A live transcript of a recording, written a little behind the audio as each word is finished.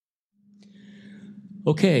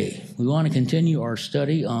Okay, we want to continue our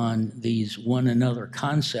study on these one another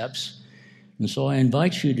concepts. And so I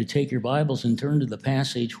invite you to take your Bibles and turn to the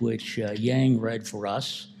passage which Yang read for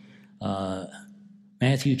us,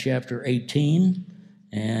 Matthew chapter 18.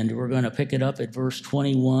 And we're going to pick it up at verse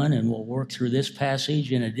 21, and we'll work through this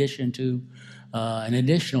passage in addition to an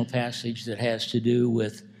additional passage that has to do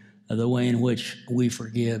with the way in which we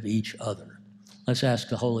forgive each other. Let's ask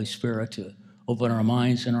the Holy Spirit to open our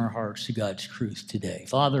minds and our hearts to God's truth today.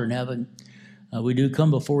 Father in heaven, we do come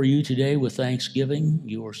before you today with thanksgiving.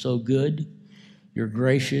 You are so good. You're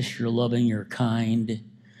gracious, you're loving, you're kind.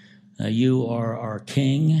 You are our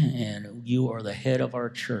King, and you are the head of our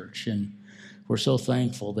church. And we're so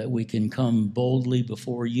thankful that we can come boldly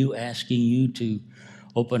before you, asking you to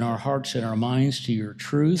open our hearts and our minds to your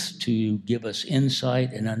truth, to give us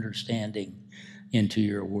insight and understanding into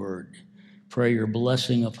your word. Pray your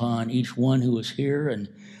blessing upon each one who is here, and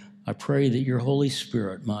I pray that your Holy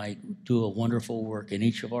Spirit might do a wonderful work in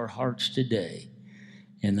each of our hearts today.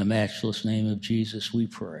 In the matchless name of Jesus we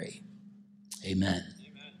pray. Amen.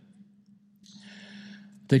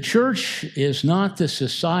 The church is not the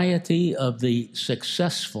society of the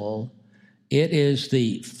successful. It is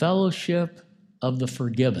the fellowship of the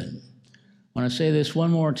forgiven. I want to say this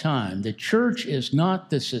one more time. The church is not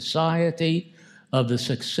the society of the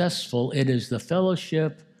successful. It is the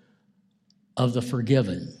fellowship of the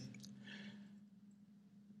forgiven.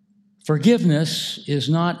 Forgiveness is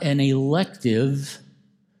not an elective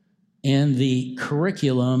in the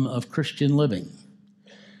curriculum of Christian living.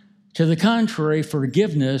 To the contrary,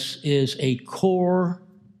 forgiveness is a core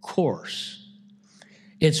course.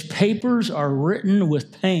 Its papers are written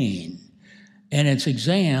with pain, and its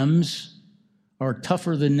exams are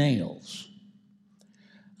tougher than nails.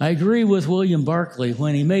 I agree with William Barclay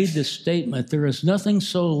when he made this statement: there is nothing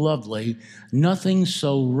so lovely, nothing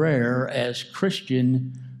so rare as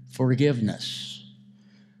Christian forgiveness.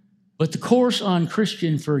 But the course on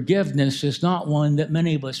Christian forgiveness is not one that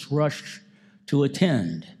many of us rush to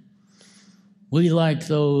attend. We like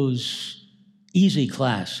those easy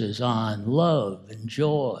classes on love and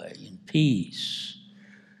joy and peace,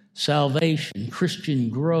 salvation, Christian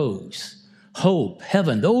growth, hope,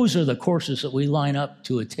 heaven. Those are the courses that we line up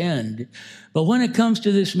to attend. But when it comes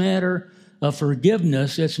to this matter of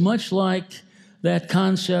forgiveness, it's much like that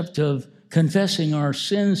concept of confessing our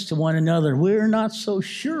sins to one another. We're not so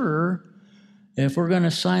sure if we're going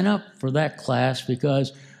to sign up for that class,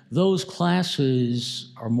 because those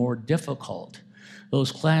classes are more difficult.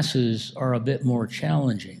 Those classes are a bit more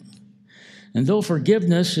challenging. And though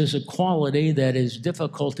forgiveness is a quality that is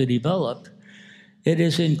difficult to develop, it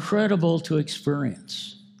is incredible to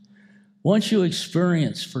experience. Once you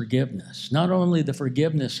experience forgiveness, not only the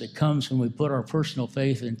forgiveness that comes when we put our personal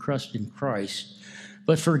faith and trust in Christ,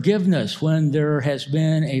 but forgiveness when there has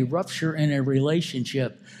been a rupture in a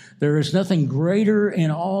relationship, there is nothing greater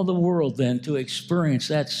in all the world than to experience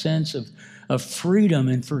that sense of freedom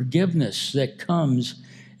and forgiveness that comes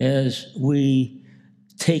as we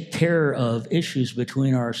take care of issues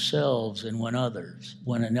between ourselves and one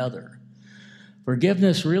another.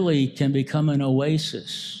 Forgiveness really can become an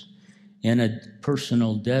oasis in a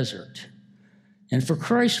personal desert. And for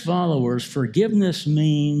Christ followers, forgiveness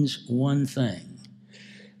means one thing,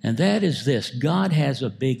 and that is this: God has a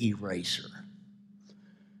big eraser.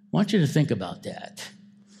 I want you to think about that.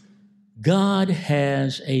 God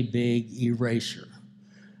has a big eraser.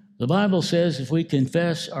 The Bible says if we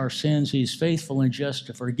confess our sins, He's faithful and just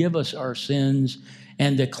to forgive us our sins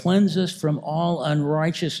and to cleanse us from all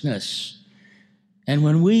unrighteousness. And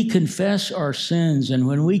when we confess our sins and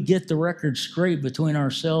when we get the record straight between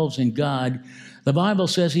ourselves and God, the Bible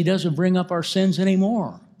says He doesn't bring up our sins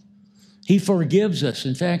anymore. He forgives us.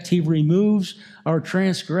 In fact, He removes our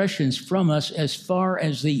transgressions from us as far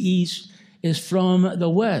as the east is from the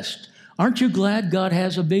west. Aren't you glad God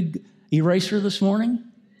has a big eraser this morning?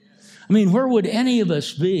 I mean, where would any of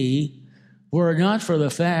us be were it not for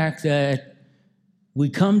the fact that we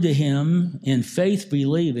come to Him in faith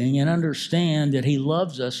believing and understand that He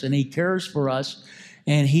loves us and He cares for us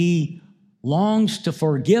and He longs to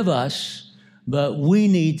forgive us, but we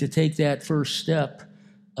need to take that first step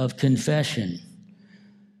of confession.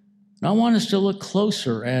 And I want us to look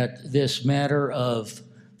closer at this matter of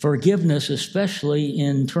forgiveness, especially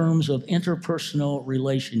in terms of interpersonal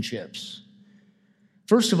relationships.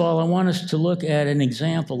 First of all, I want us to look at an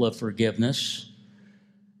example of forgiveness.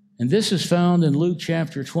 And this is found in Luke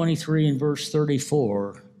chapter 23 and verse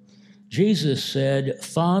 34. Jesus said,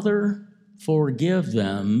 "Father, forgive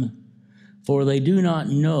them, for they do not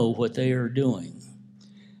know what they are doing."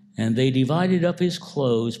 And they divided up His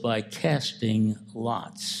clothes by casting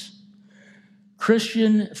lots.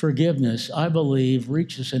 Christian forgiveness, I believe,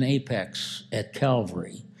 reaches an apex at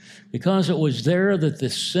Calvary because it was there that the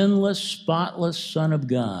sinless, spotless Son of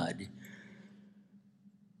God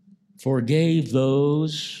forgave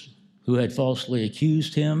those who had falsely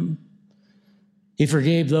accused him. He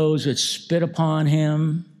forgave those that spit upon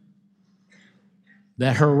him,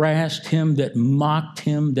 that harassed him, that mocked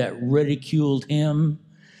him, that ridiculed him.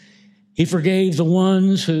 He forgave the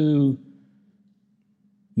ones who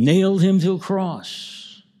nailed him to a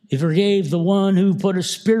cross. He forgave the one who put a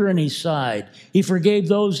spear in his side. He forgave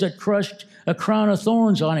those that crushed a crown of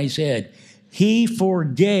thorns on his head. He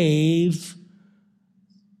forgave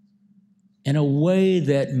in a way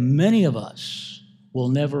that many of us will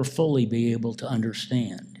never fully be able to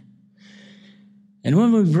understand. And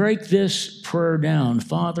when we break this prayer down,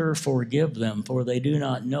 Father, forgive them, for they do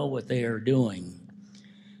not know what they are doing,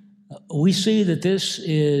 we see that this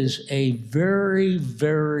is a very,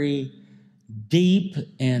 very deep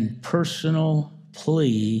and personal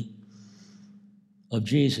plea of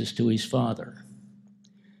Jesus to his Father.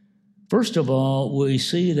 First of all, we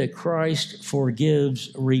see that Christ forgives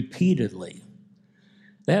repeatedly.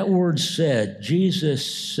 That word said, Jesus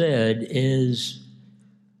said, is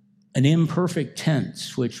an imperfect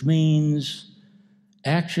tense, which means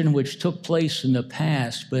action which took place in the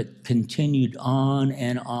past but continued on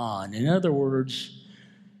and on. In other words,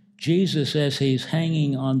 Jesus, as he's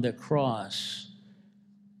hanging on the cross,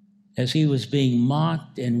 as he was being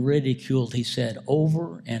mocked and ridiculed, he said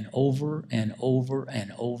over and over and over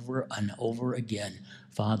and over and over again,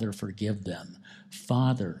 Father, forgive them.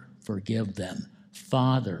 Father, forgive them.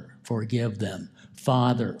 Father, forgive them.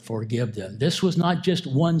 Father, forgive them. This was not just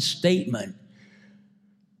one statement.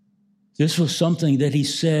 This was something that he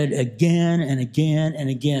said again and again and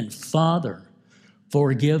again. Father,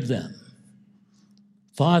 forgive them.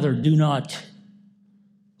 Father, do not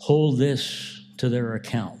hold this to their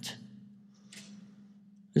account.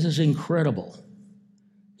 This is incredible.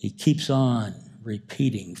 He keeps on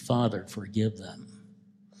repeating, Father, forgive them.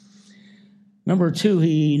 Number two,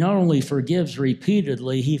 he not only forgives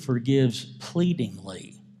repeatedly, he forgives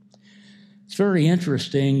pleadingly. It's very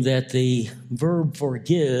interesting that the verb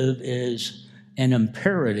forgive is an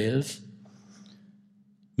imperative.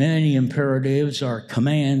 Many imperatives are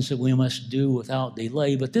commands that we must do without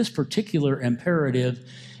delay, but this particular imperative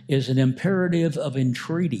is an imperative of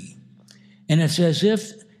entreaty. And it's as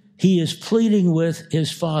if he is pleading with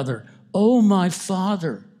his Father, oh, my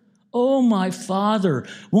Father,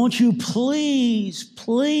 won't you please,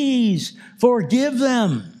 please forgive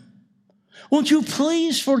them? Won't you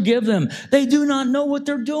please forgive them? They do not know what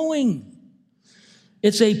they're doing.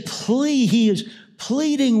 It's a plea. He is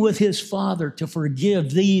pleading with his Father to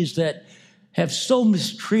forgive these that have so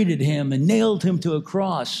mistreated him and nailed him to a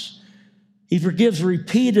cross. He forgives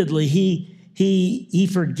repeatedly. He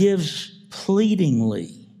forgives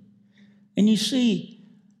pleadingly. And you see,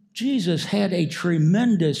 Jesus had a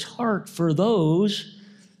tremendous heart for those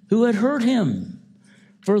who had hurt him,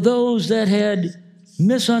 for those that had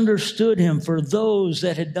misunderstood him, for those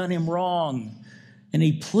that had done him wrong. And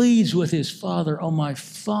he pleads with his Father, oh, my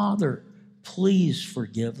Father, please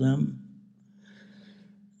forgive them.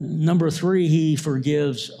 Number three, he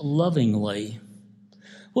forgives lovingly.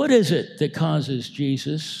 What is it that causes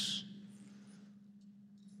Jesus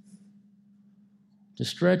to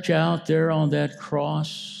stretch out there on that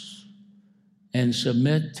cross and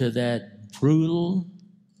submit to that brutal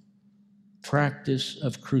practice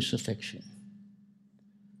of crucifixion?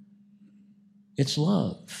 It's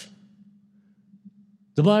love.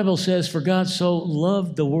 The Bible says, for God so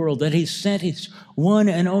loved the world that he sent his one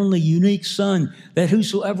and only unique Son, that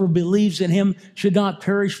whosoever believes in him should not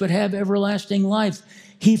perish but have everlasting life.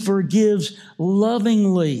 He forgives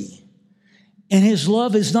lovingly. And his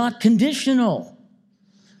love is not conditional.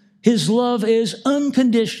 His love is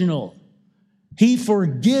unconditional. He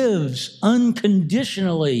forgives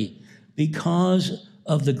unconditionally because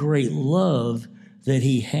of the great love that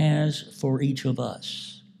he has for each of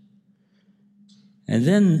us. And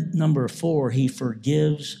then number four, he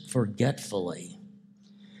forgives forgetfully.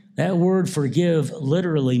 That word forgive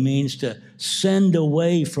literally means to send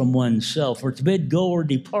away from oneself or to bid go or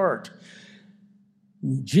depart.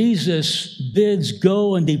 Jesus bids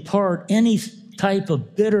go and depart any type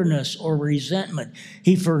of bitterness or resentment.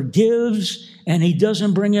 He forgives and he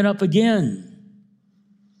doesn't bring it up again.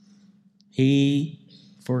 He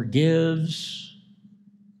forgives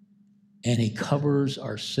and he covers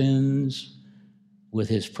our sins with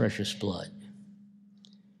his precious blood.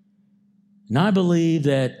 And I believe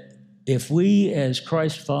that if we as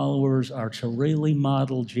Christ followers are to really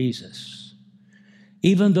model Jesus,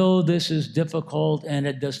 Even though this is difficult and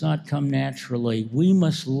it does not come naturally, we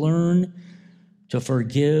must learn to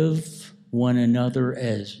forgive one another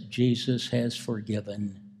as Jesus has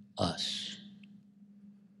forgiven us.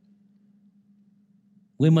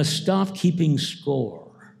 We must stop keeping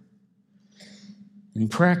score and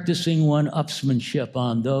practicing one-upsmanship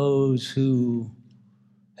on those who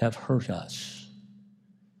have hurt us.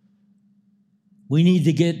 We need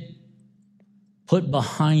to put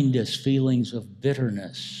behind us feelings of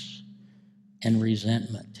bitterness and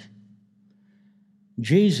resentment.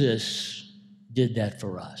 Jesus did that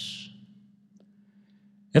for us.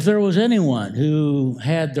 If there was anyone who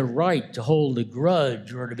had the right to hold a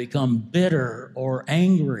grudge or to become bitter or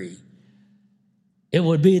angry, it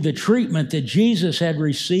would be the treatment that Jesus had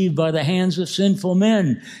received by the hands of sinful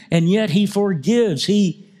men, and yet he forgives.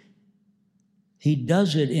 He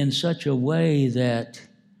does it in such a way that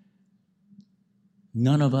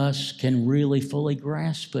none of us can really fully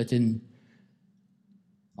grasp it. And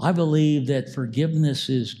I believe that forgiveness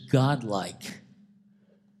is godlike.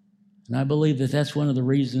 And I believe that that's one of the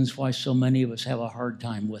reasons why so many of us have a hard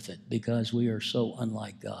time with it, because we are so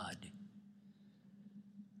unlike God.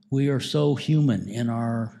 We are so human in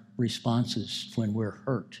our responses when we're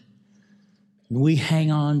hurt. And we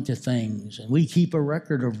hang on to things, and we keep a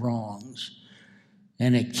record of wrongs.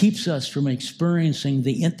 And it keeps us from experiencing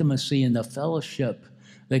the intimacy and the fellowship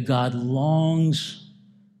that God longs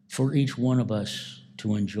for each one of us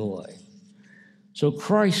to enjoy. So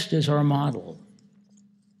Christ is our model.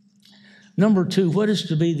 Number two, what is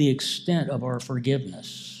to be the extent of our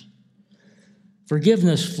forgiveness?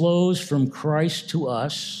 Forgiveness flows from Christ to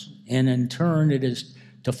us, and in turn it is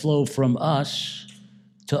to flow from us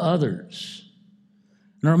to others.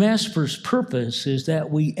 And our Master's purpose is that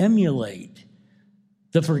we emulate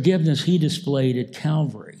the forgiveness he displayed at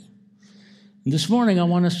Calvary. And this morning, I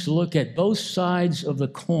want us to look at both sides of the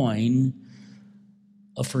coin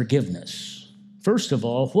of forgiveness. First of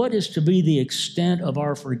all, what is to be the extent of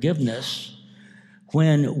our forgiveness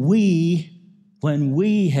when we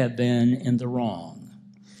have been in the wrong?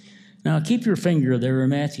 Now, keep your finger there in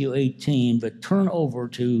Matthew 18, but turn over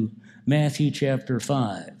to Matthew chapter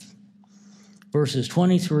 5, verses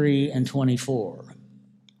 23 and 24.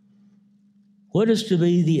 What is to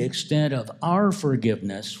be the extent of our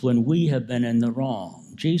forgiveness when we have been in the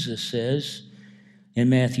wrong? Jesus says in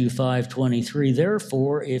Matthew 5:23,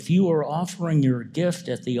 "Therefore, if you are offering your gift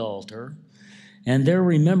at the altar, and there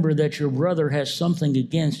remember that your brother has something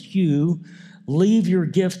against you, leave your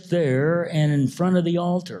gift there and in front of the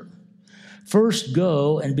altar. First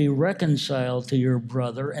go and be reconciled to your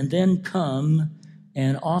brother, and then come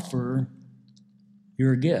and offer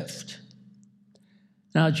your gift."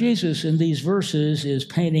 Now, Jesus in these verses is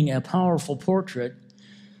painting a powerful portrait.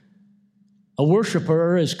 A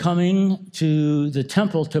worshiper is coming to the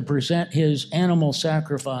temple to present his animal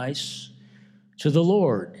sacrifice to the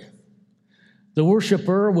Lord. The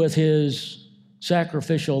worshiper, with his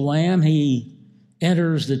sacrificial lamb, he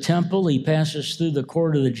enters the temple. He passes through the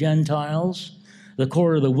court of the Gentiles, the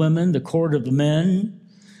court of the women, the court of the men,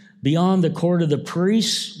 beyond the court of the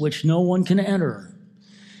priests, which no one can enter.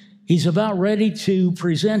 He's about ready to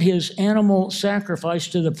present his animal sacrifice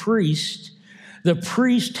to the priest. The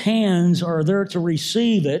priest's hands are there to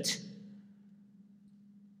receive it,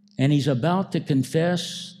 and he's about to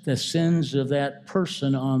confess the sins of that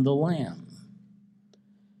person on the lamb.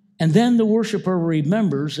 And then the worshiper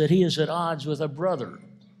remembers that he is at odds with a brother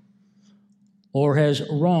or has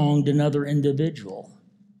wronged another individual.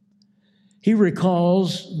 He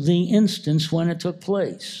recalls the instance when it took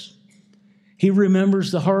place. He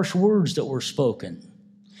remembers the harsh words that were spoken.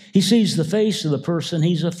 He sees the face of the person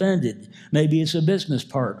he's offended. Maybe it's a business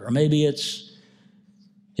partner. Maybe it's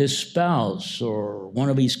his spouse or one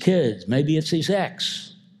of his kids. Maybe it's his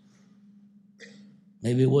ex.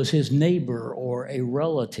 Maybe it was his neighbor or a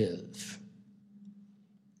relative.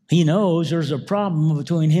 He knows there's a problem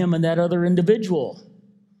between him and that other individual.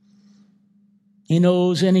 He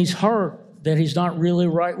knows in his heart that he's not really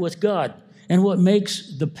right with God. And what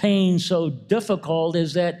makes the pain so difficult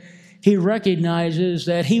is that he recognizes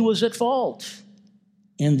that he was at fault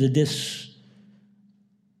in the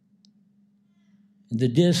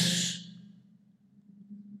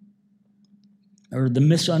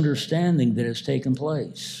misunderstanding that has taken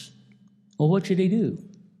place. Well, what should he do?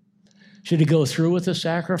 Should he go through with the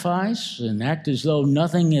sacrifice and act as though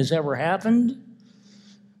nothing has ever happened?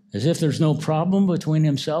 As if there's no problem between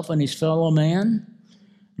himself and his fellow man?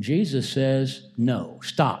 Jesus says, no,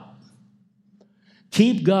 stop.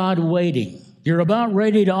 Keep God waiting. You're about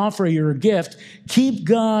ready to offer your gift. Keep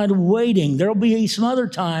God waiting. There'll be some other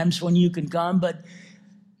times when you can come, but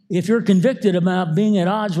If you're convicted about being at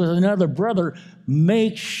odds with another brother,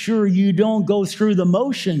 make sure you don't go through the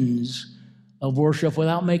motions of worship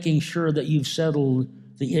without making sure that you've settled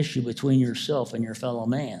the issue between yourself and your fellow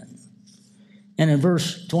man. And in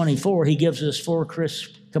verse 24, he gives us 4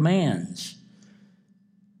 crisp commands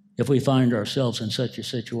if we find ourselves in such a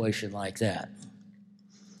situation like that.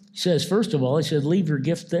 He says, first of all, he said, leave your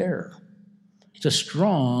gift there. It's a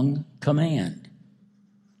strong command.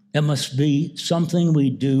 It must be something we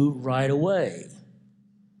do right away.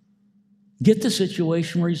 Get the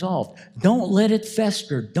situation resolved. Don't let it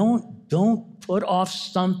fester. Don't put off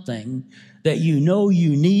something that you know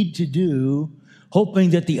you need to do, hoping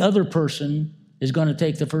that the other person is going to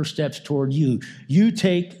take the first steps toward you. You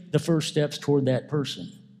take the first steps toward that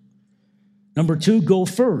person. Number 2, go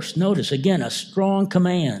first. Notice, again, a strong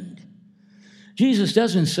command. Jesus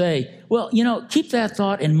doesn't say, well, keep that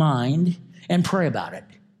thought in mind and pray about it.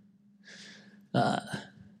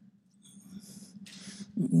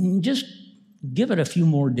 Just give it a few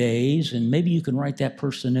more days and maybe you can write that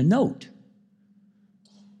person a note.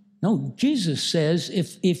 No, Jesus says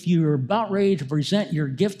if you're about ready to present your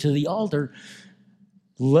gift to the altar,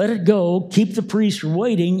 let it go, keep the priest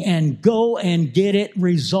waiting, and go and get it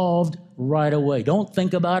resolved right away. Don't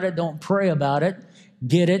think about it, don't pray about it,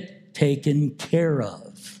 get it taken care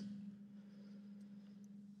of.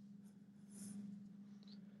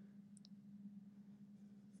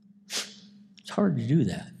 It's hard to do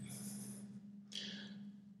that.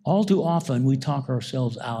 All too often, we talk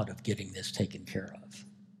ourselves out of getting this taken care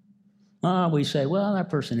of. We say, well, that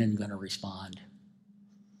person isn't going to respond.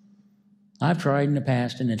 I've tried in the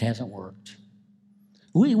past and it hasn't worked.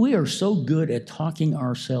 We are so good at talking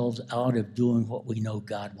ourselves out of doing what we know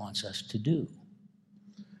God wants us to do.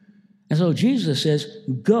 And so Jesus says,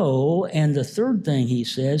 go, and the third thing he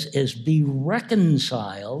says is be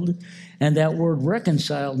reconciled, and that word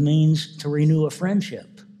reconciled means to renew a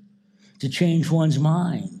friendship, to change one's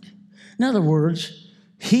mind. In other words,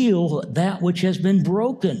 heal that which has been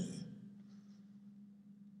broken.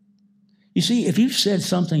 You see, if you've said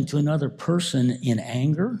something to another person in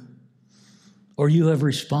anger, or you have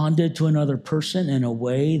responded to another person in a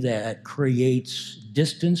way that creates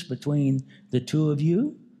distance between the two of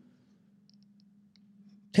you,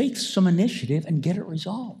 take some initiative and get it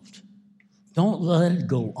resolved. Don't let it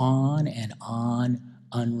go on and on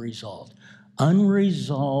unresolved.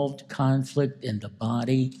 Unresolved conflict in the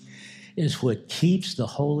body is what keeps the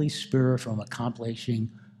Holy Spirit from accomplishing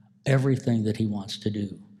everything that he wants to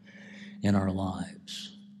do in our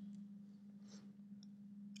lives.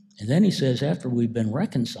 And then he says, after we've been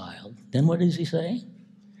reconciled, then what does he say?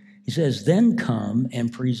 He says, then come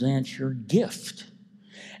and present your gift.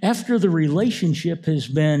 After the relationship has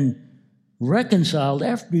been reconciled,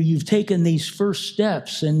 after you've taken these first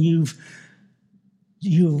steps and you've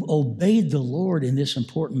obeyed the Lord in this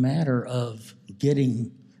important matter of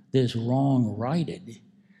getting this wrong righted,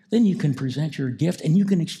 then you can present your gift and you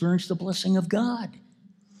can experience the blessing of God.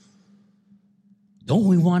 Don't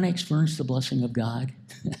we want to experience the blessing of God?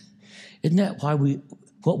 Isn't that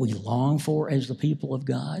what we long for as the people of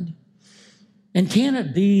God? And can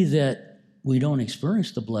it be that we don't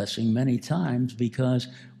experience the blessing many times because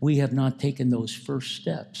we have not taken those first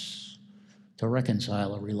steps to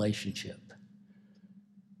reconcile a relationship?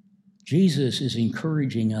 Jesus is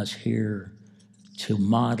encouraging us here to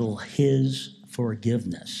model his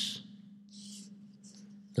forgiveness,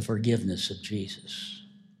 the forgiveness of Jesus.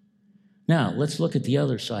 Now, let's look at the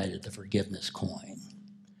other side of the forgiveness coin.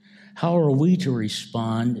 How are we to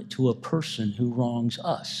respond to a person who wrongs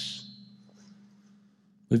us?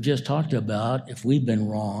 We've just talked about if we've been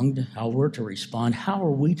wronged, how we're to respond. How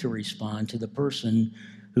are we to respond to the person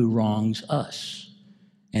who wrongs us?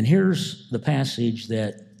 And here's the passage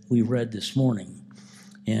that we read this morning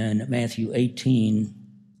in Matthew 18,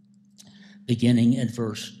 beginning at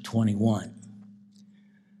verse 21.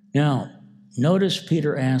 Now, notice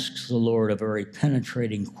Peter asks the Lord a very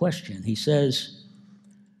penetrating question. He says,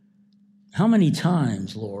 how many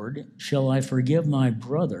times, Lord, shall I forgive my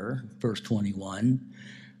brother, verse 21,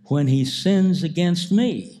 when he sins against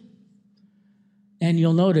me? And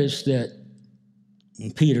you'll notice that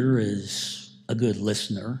Peter is a good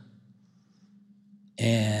listener,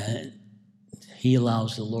 and he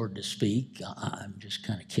allows the Lord to speak. I'm just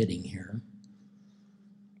kind of kidding here.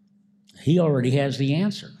 He already has the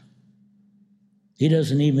answer. He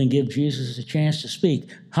doesn't even give Jesus a chance to speak.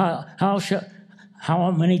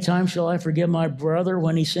 How many times shall I forgive my brother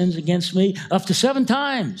when he sins against me? Up to 7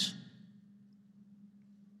 times.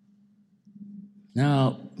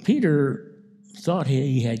 Now, Peter thought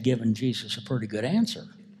he had given Jesus a pretty good answer.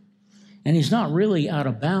 And he's not really out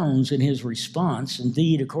of bounds in his response.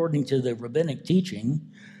 Indeed, according to the rabbinic teaching,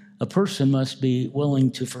 a person must be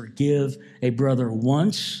willing to forgive a brother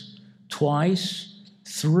once, twice,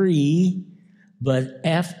 3, but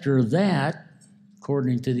after that,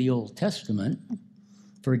 according to the Old Testament,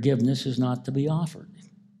 forgiveness is not to be offered.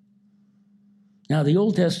 Now, the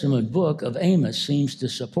Old Testament book of Amos seems to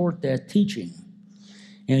support that teaching.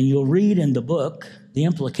 And you'll read in the book, the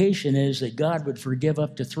implication is that God would forgive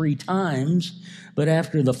up to 3 times, but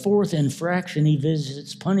after the 4th infraction, he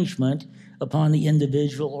visits punishment upon the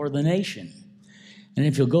individual or the nation. And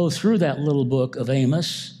if you'll go through that little book of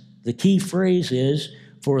Amos, the key phrase is,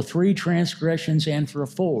 for 3 transgressions and for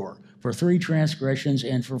 4. For 3 transgressions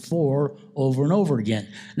and for 4, over and over again.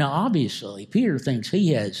 Now, obviously, Peter thinks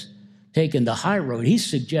he has taken the high road. He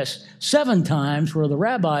suggests 7 times where the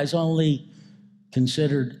rabbis only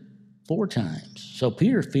considered 4 times. So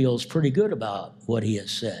Peter feels pretty good about what he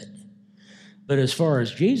has said. But as far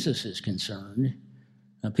as Jesus is concerned,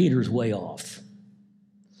 Peter's way off.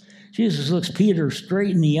 Jesus looks Peter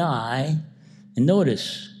straight in the eye, and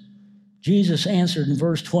notice, Jesus answered in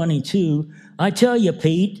verse 22, I tell you,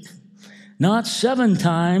 Pete, not 7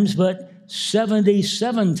 times, but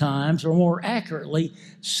 77 times, or more accurately,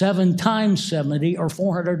 7 times 70, or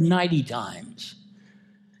 490 times.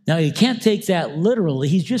 Now, you can't take that literally.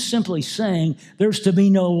 He's just simply saying there's to be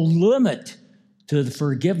no limit to the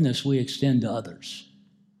forgiveness we extend to others.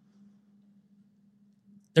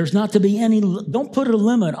 There's not to be don't put a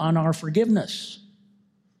limit on our forgiveness.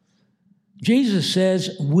 Jesus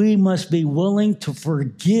says we must be willing to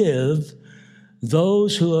forgive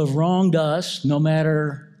those who have wronged us, no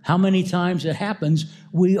matter how many times it happens,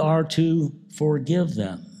 we are to forgive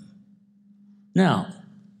them. Now,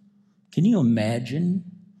 can you imagine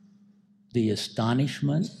the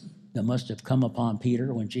astonishment that must have come upon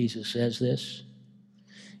Peter when Jesus says this?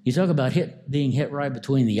 You talk about being hit right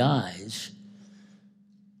between the eyes.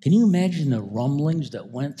 Can you imagine the rumblings that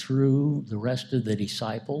went through the rest of the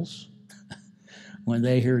disciples when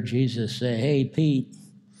they heard Jesus say, hey, Pete,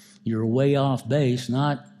 you're way off base,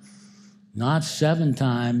 not 7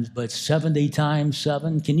 times, but 70 times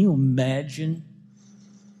 7. Can you imagine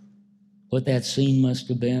what that scene must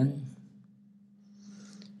have been?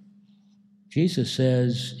 Jesus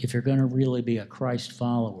says, if you're going to really be a Christ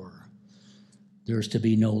follower, there's to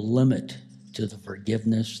be no limit to the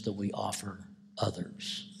forgiveness that we offer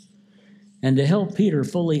others. And to help Peter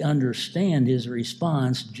fully understand his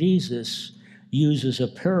response, Jesus uses a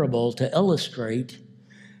parable to illustrate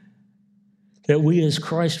that we as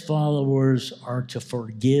Christ followers are to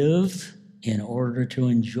forgive in order to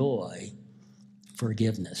enjoy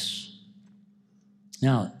forgiveness.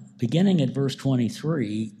 Now, beginning at verse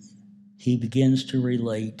 23, he begins to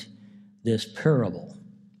relate this parable.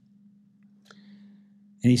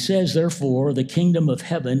 And he says, therefore, the kingdom of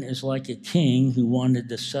heaven is like a king who wanted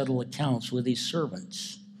to settle accounts with his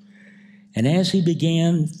servants. And as he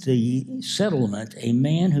began the settlement, a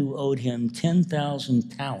man who owed him 10,000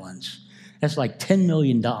 talents, that's like $10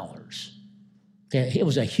 million. Okay, it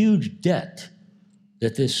was a huge debt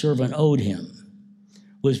that this servant owed him,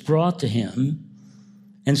 was brought to him.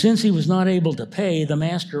 And since he was not able to pay, the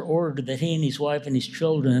master ordered that he and his wife and his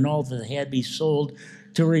children and all that they had be sold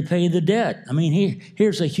to repay the debt. I mean,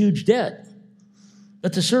 here's a huge debt.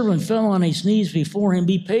 But the servant fell on his knees before him.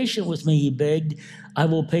 Be patient with me, he begged. I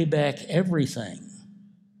will pay back everything.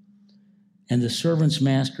 And the servant's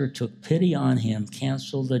master took pity on him,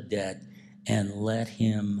 canceled the debt, and let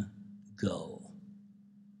him go.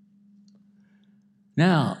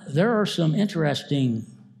 Now, there are some interesting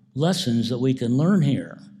lessons that we can learn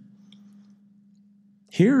here.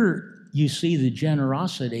 Here you see the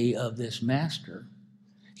generosity of this master.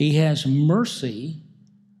 He has mercy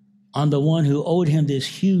on the one who owed him this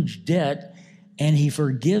huge debt, and he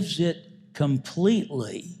forgives it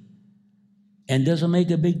completely and doesn't make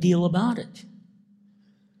a big deal about it.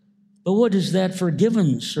 But what does that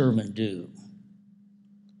forgiven servant do?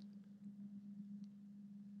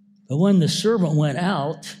 But when the servant went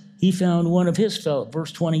out, he found one of his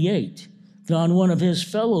verse 28, found one of his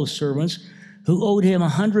fellow servants who owed him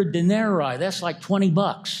 100 denarii. That's like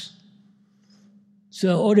 $20.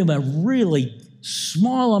 So owed him a really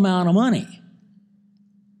small amount of money.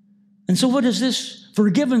 And so what does this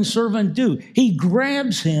forgiven servant do? He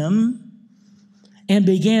grabs him and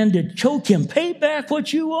began to choke him. Pay back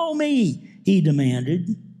what you owe me, he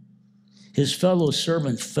demanded. His fellow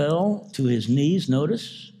servant fell to his knees,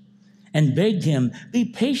 notice, and begged him, be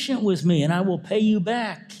patient with me and I will pay you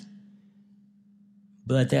back.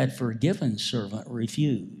 But that forgiven servant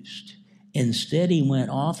refused. Instead, he went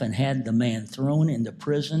off and had the man thrown into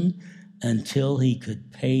prison until he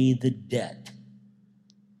could pay the debt.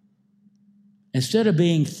 Instead of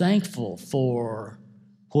being thankful for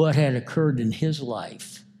what had occurred in his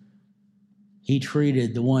life, he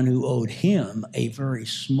treated the one who owed him a very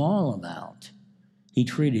small amount. He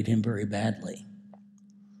treated him very badly.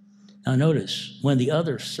 Now notice, when the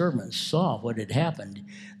other servants saw what had happened,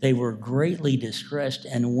 they were greatly distressed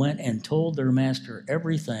and went and told their master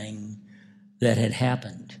everything that had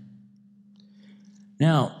happened.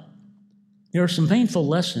 Now, there are some painful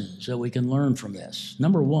lessons that we can learn from this.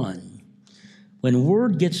 Number one, when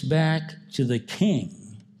word gets back to the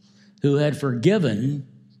king who had forgiven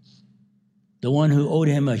the one who owed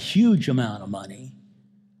him a huge amount of money,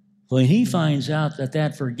 when he finds out that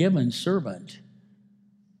that forgiven servant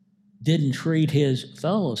didn't treat his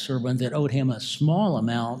fellow servant that owed him a small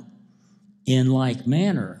amount in like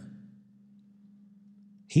manner,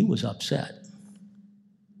 he was upset.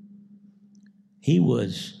 He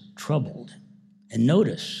was troubled. And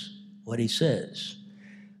notice what he says.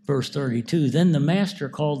 Verse 32, then the master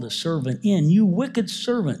called the servant in. You wicked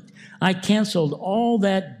servant, I canceled all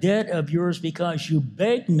that debt of yours because you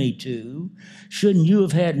begged me to. Shouldn't you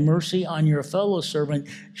have had mercy on your fellow servant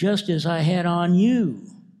just as I had on you?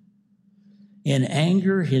 In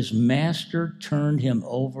anger, his master turned him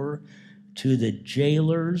over to the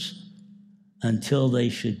jailers until they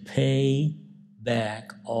should pay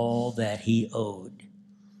back all that he owed.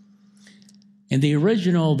 In the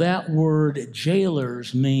original, that word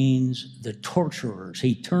jailers means the torturers.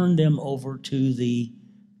 He turned them over to the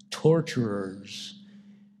torturers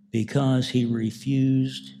because he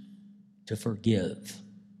refused to forgive.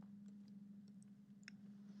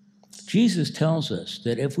 Jesus tells us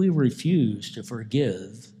that if we refuse to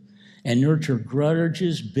forgive and nurture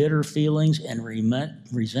grudges, bitter feelings, and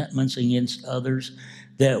resentments against others,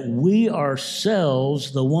 that we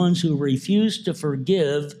ourselves, the ones who refuse to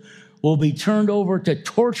forgive, will be turned over to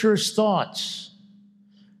torturous thoughts,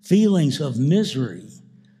 feelings of misery,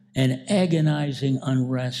 and agonizing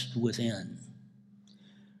unrest within.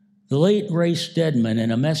 The late Ray Stedman,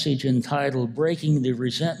 in a message entitled Breaking the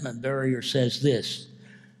Resentment Barrier, says this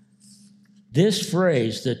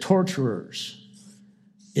phrase, the torturers,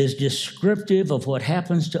 is descriptive of what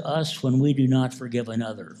happens to us when we do not forgive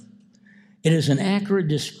another. It is an accurate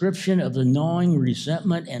description of the gnawing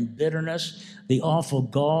resentment and bitterness, the awful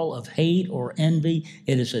gall of hate or envy.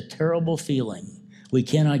 It is a terrible feeling. We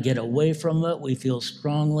cannot get away from it. We feel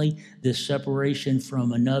strongly this separation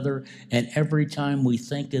from another, and every time we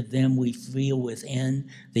think of them, we feel within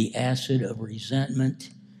the acid of resentment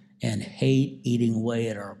and hate eating away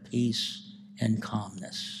at our peace and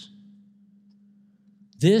calmness.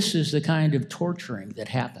 This is the kind of torturing that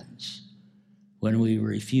happens when we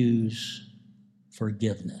refuse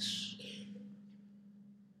forgiveness.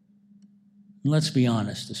 Let's be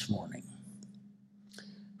honest this morning.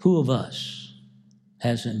 Who of us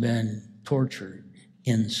hasn't been tortured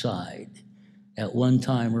inside at one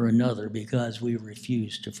time or another because we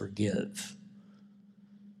refused to forgive?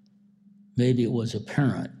 Maybe it was a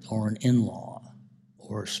parent or an in-law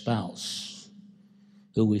or a spouse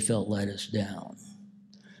who we felt let us down.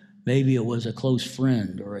 Maybe it was a close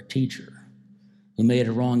friend or a teacher who made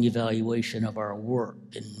a wrong evaluation of our work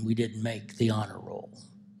and we didn't make the honor roll.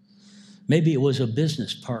 Maybe it was a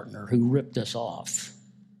business partner who ripped us off.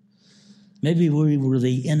 Maybe we were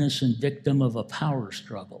the innocent victim of a power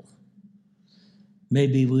struggle.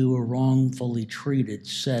 Maybe we were wrongfully treated,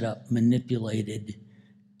 set up, manipulated,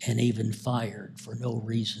 and even fired for no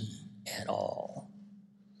reason at all.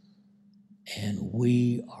 And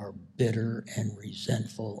we are bitter and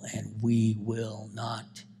resentful, and we will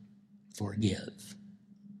not forgive.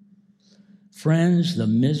 Friends, the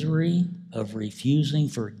misery of refusing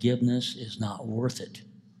forgiveness is not worth it.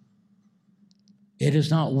 It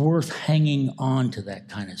is not worth hanging on to that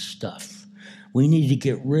kind of stuff. We need to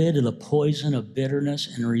get rid of the poison of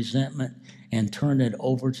bitterness and resentment and turn it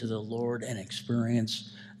over to the Lord and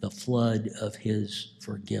experience the flood of his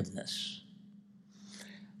forgiveness.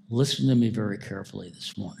 Listen to me very carefully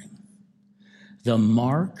this morning. The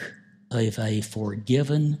mark of a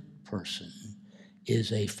forgiven person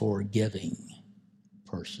is a forgiving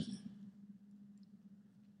person.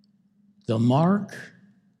 The mark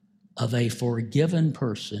of a forgiven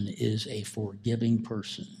person is a forgiving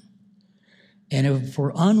person. And if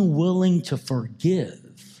we're unwilling to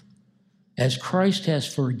forgive, as Christ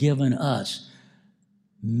has forgiven us,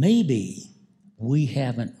 maybe we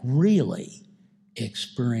haven't really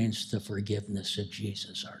experienced the forgiveness of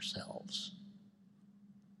Jesus ourselves.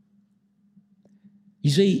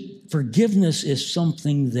 You see, forgiveness is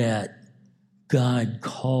something that God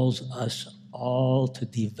calls us all to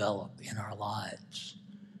develop in our lives.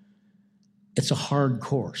 It's a hard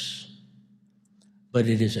course, but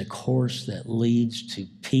it is a course that leads to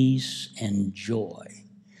peace and joy.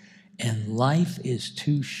 And life is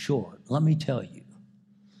too short. Let me tell you,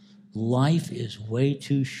 life is way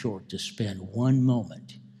too short to spend one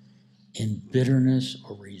moment in bitterness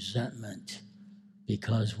or resentment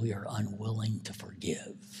because we are unwilling to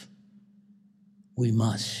forgive. We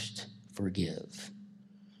must forgive.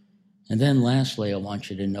 And then lastly, I want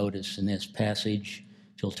you to notice in this passage,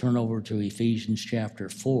 if you'll turn over to Ephesians chapter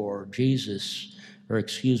 4,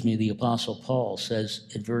 the Apostle Paul says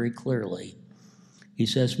it very clearly. He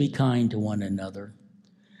says, be kind to one another,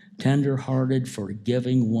 tender-hearted,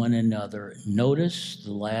 forgiving one another. Notice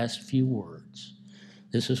the last few words.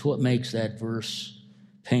 This is what makes that verse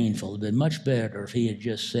painful. It would have been much better if he had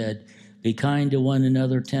just said, be kind to one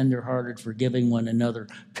another, tender-hearted, forgiving one another,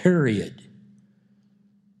 period.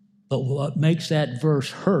 But what makes that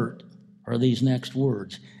verse hurt are these next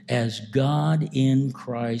words, as God in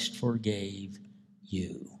Christ forgave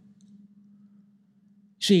you.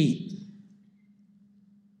 See,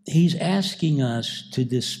 he's asking us to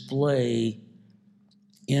display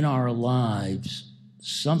in our lives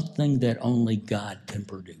something that only God can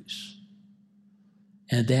produce,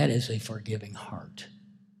 and that is a forgiving heart.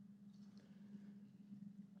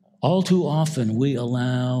 All too often we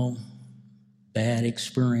allow bad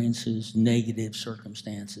experiences, negative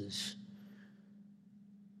circumstances,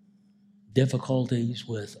 difficulties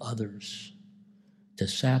with others to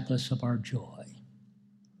sap us of our joy.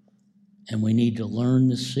 And we need to learn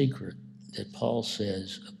the secret that Paul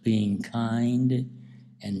says of being kind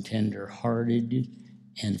and tender-hearted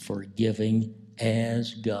and forgiving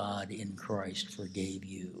as God in Christ forgave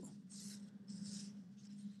you.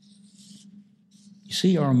 You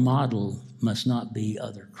see, our model must not be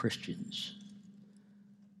other Christians.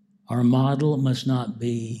 Our model must not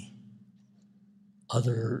be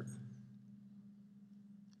other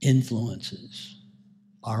influences.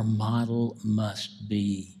 Our model must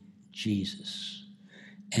be Jesus.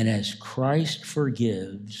 And as Christ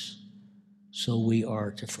forgives, so we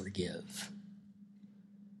are to forgive.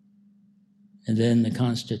 And then the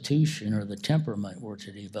constitution or the temperament we're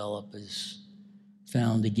to develop is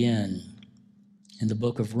found again in the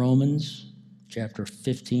book of Romans, chapter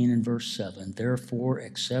 15 and verse 7. Therefore,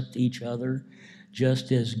 accept each other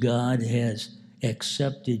just as God has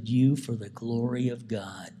accepted you for the glory of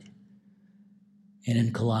God. And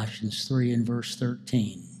in Colossians 3 and verse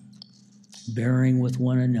 13, bearing with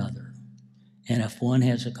one another. And if one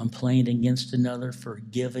has a complaint against another,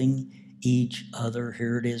 forgiving each other.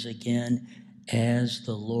 Here it is again. As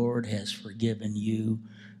the Lord has forgiven you,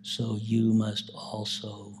 so you must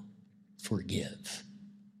also forgive.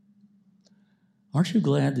 Aren't you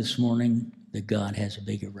glad this morning that God has a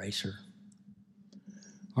big eraser?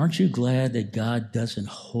 Aren't you glad that God doesn't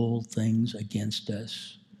hold things against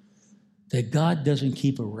us? That God doesn't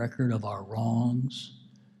keep a record of our wrongs?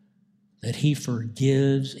 That he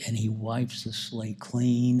forgives and he wipes the slate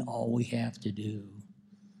clean? All we have to do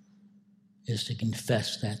is to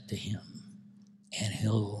confess that to him, and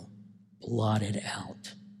he'll blot it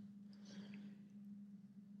out.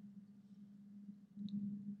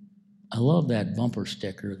 I love that bumper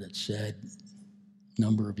sticker that said a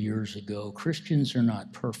number of years ago, Christians are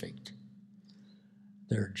not perfect.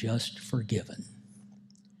 They're just forgiven.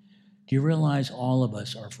 Do you realize all of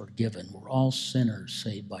us are forgiven? We're all sinners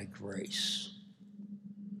saved by grace.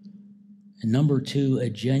 And number two, a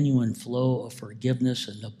genuine flow of forgiveness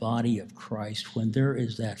in the body of Christ. When there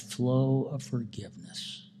is that flow of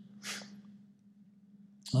forgiveness,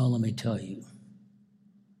 oh, let me tell you,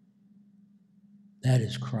 that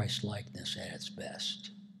is Christ-likeness at its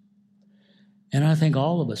best. And I think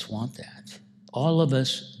all of us want that. All of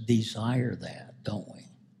us desire that, don't we?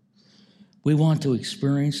 We want to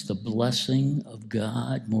experience the blessing of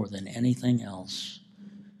God more than anything else.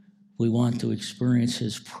 We want to experience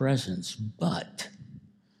his presence, but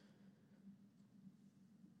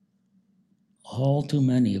all too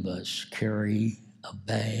many of us carry a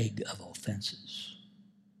bag of offenses,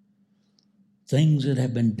 things that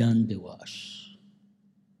have been done to us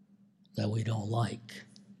that we don't like.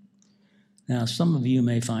 Now, some of you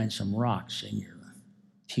may find some rocks in your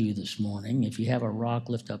pew this morning. If you have a rock,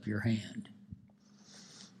 lift up your hand.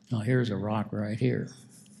 Now, here's a rock right here.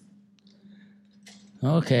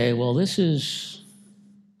 Okay, well,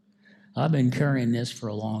 I've been carrying this for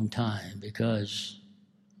a long time because,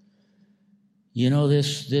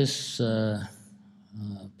 this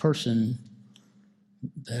person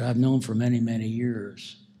that I've known for many, many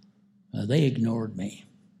years, they ignored me.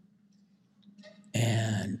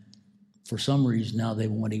 And for some reason now they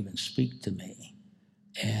won't even speak to me.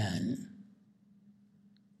 And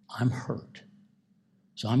I'm hurt.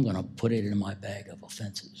 So I'm going to put it in my bag of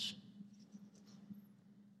offenses.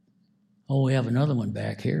 Oh, we have another one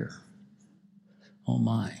back here. Oh,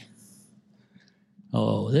 my.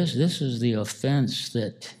 Oh, this is the offense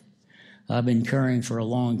that I've been carrying for a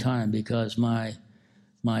long time because my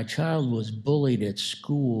child was bullied at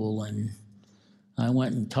school, and I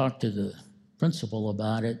went and talked to the principal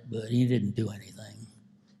about it, but he didn't do anything.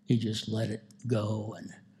 He just let it go, and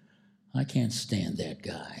I can't stand that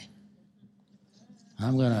guy.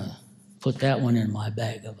 I'm going to put that one in my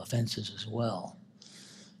bag of offenses as well.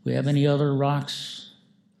 We have any other rocks?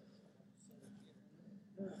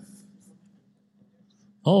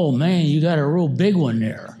 Oh, man, you got a real big one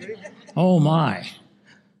there. Oh, my.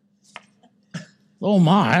 Oh,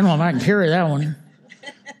 my, I don't know if I can carry that one.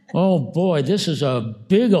 Oh, boy, this is a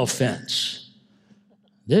big offense.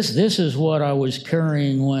 This is what I was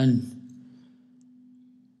carrying when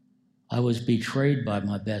I was betrayed by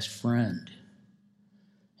my best friend.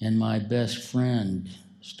 And my best friend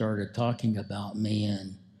started talking about me,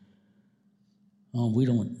 and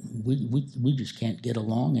we just can't get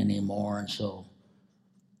along anymore. And so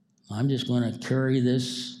I'm just going to carry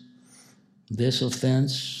this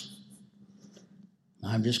offense.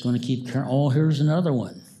 I'm just going to keep carrying. Oh, here's another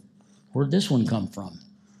one. Where'd this one come from?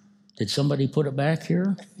 Did somebody put it back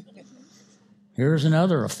here? Here's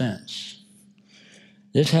another offense.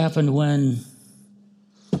 This happened when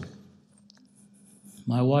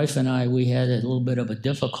my wife and I, we had a little bit of a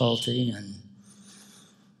difficulty, and,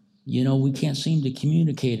 we can't seem to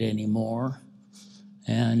communicate anymore.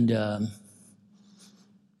 And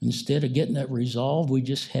instead of getting it resolved, we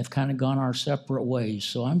just have kind of gone our separate ways.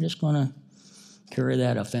 So I'm just going to carry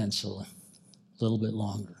that offense a little bit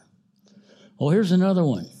longer. Oh, here's another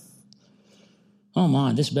one. Oh,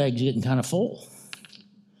 my, this bag's getting kind of full.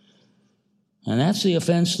 And that's the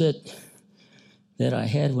offense that I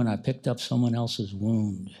had when I picked up someone else's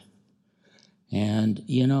wound. And,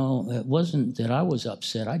 it wasn't that I was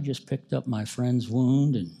upset. I just picked up my friend's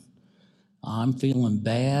wound, and I'm feeling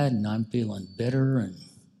bad, and I'm feeling bitter, and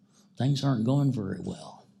things aren't going very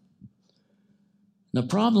well. The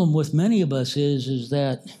problem with many of us is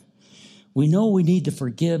that we know we need to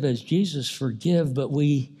forgive as Jesus forgave, but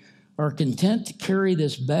we are content to carry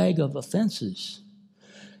this bag of offenses.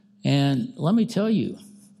 And let me tell you,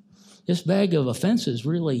 this bag of offenses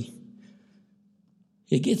really,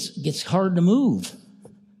 it gets hard to move.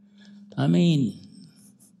 I mean,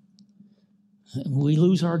 we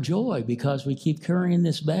lose our joy because we keep carrying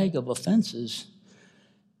this bag of offenses.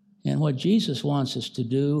 And what Jesus wants us to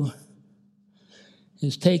do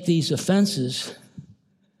is take these offenses,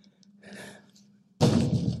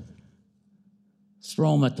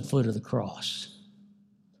 throw them at the foot of the cross,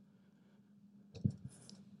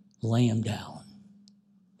 lay them down,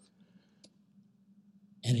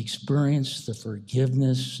 and experience the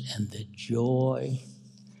forgiveness and the joy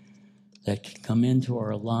that can come into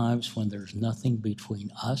our lives when there's nothing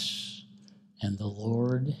between us and the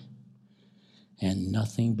Lord, and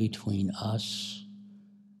nothing between us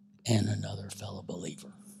and another fellow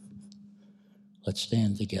believer. Let's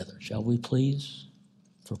stand together, shall we please,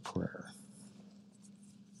 for prayer.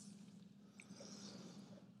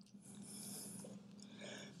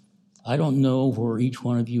 I don't know where each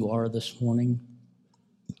one of you are this morning.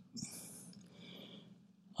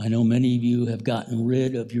 I know many of you have gotten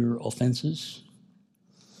rid of your offenses,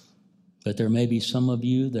 but there may be some of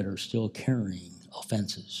you that are still carrying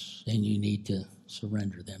offenses, and you need to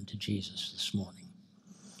surrender them to Jesus this morning.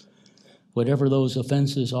 Whatever those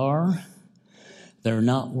offenses are, they're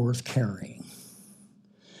not worth carrying.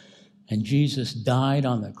 And Jesus died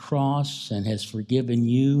on the cross and has forgiven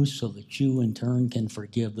you so that you in turn can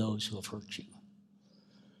forgive those who have hurt you.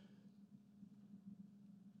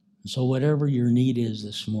 So whatever your need is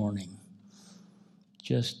this morning,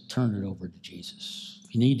 just turn it over to Jesus.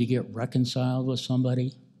 If you need to get reconciled with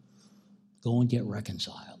somebody, go and get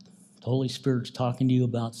reconciled. The Holy Spirit's talking to you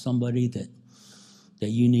about somebody that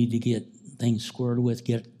you need to get things squared with,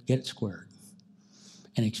 get it squared.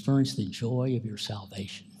 And experience the joy of your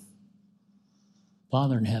salvation.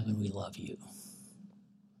 Father in heaven, we love you.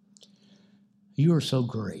 You are so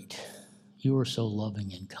great. You are so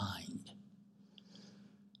loving and kind.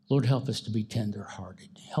 Lord, help us to be tender-hearted.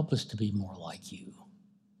 Help us to be more like you.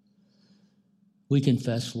 We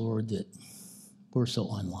confess, Lord, that we're so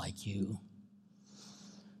unlike you.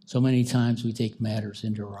 So many times we take matters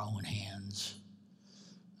into our own hands.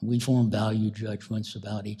 We form value judgments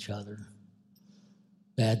about each other.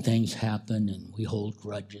 Bad things happen and we hold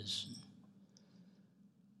grudges.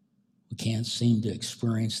 We can't seem to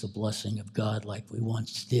experience the blessing of God like we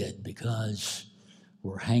once did because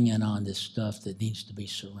we're hanging on to stuff that needs to be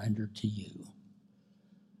surrendered to you.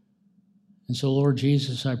 And so, Lord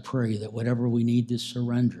Jesus, I pray that whatever we need to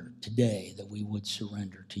surrender today, that we would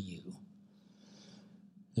surrender to you.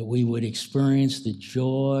 That we would experience the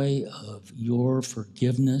joy of your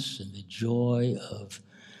forgiveness and the joy of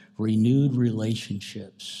renewed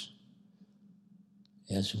relationships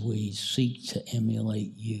as we seek to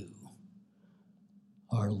emulate you,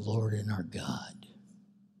 our Lord and our God.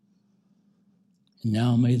 And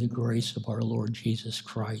now may the grace of our Lord Jesus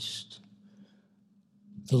Christ,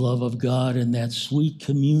 the love of God, and that sweet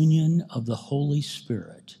communion of the Holy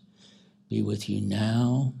Spirit be with you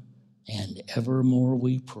now and evermore,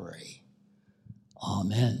 we pray.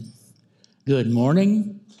 Amen. Good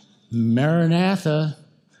morning. Maranatha.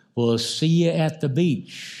 We'll see you at the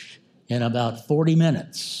beach in about 40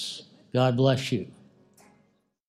 minutes. God bless you.